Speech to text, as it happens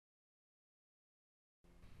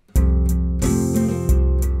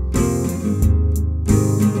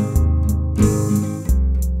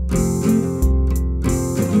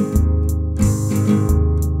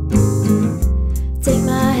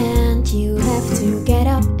have to get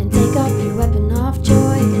up and take up your weapon of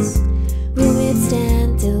choice. Will it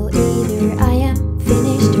stand till either I am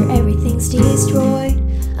finished or everything's destroyed?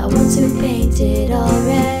 I want to paint it all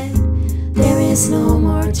red. There is no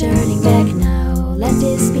more turning back now. Let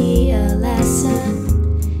this be a lesson.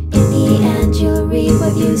 In the end you'll reap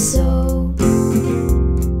what you sow.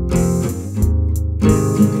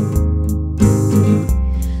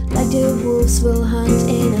 Like the wolves will hunt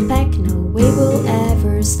in a pack, no way will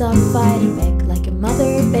ever stop fighting back. Like a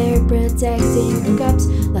mother bear protecting her cubs,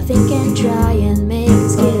 nothing can try and make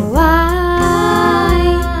us give. Oh,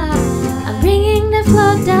 I'm bringing the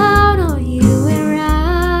flood down on you and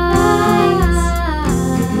rise.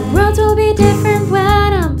 The world will be different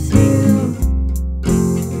when I'm through.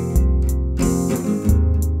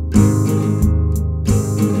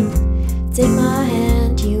 Take my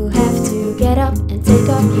hand, you have to get up and take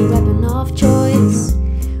up your weapon of choice.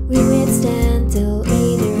 We withstand till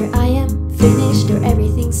either I am finished or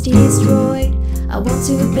everything's destroyed. I want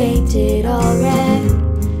to paint it all red.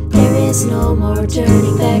 There is no more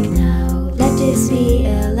turning back now. Let this be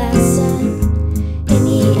a lesson. In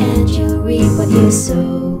the end you'll reap what you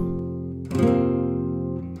sow.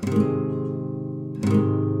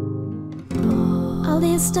 All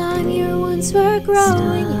this time your wounds were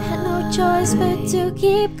growing. You had no choice but to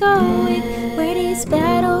keep going. Where these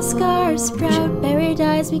battle scars sprout,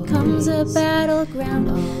 paradise becomes a battleground.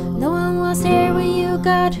 No one was there when you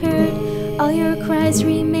got hurt. All your cries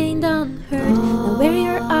remained unheard. Now wear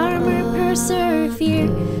your armor, persevere.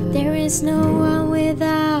 There is no one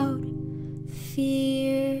without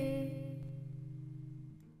fear.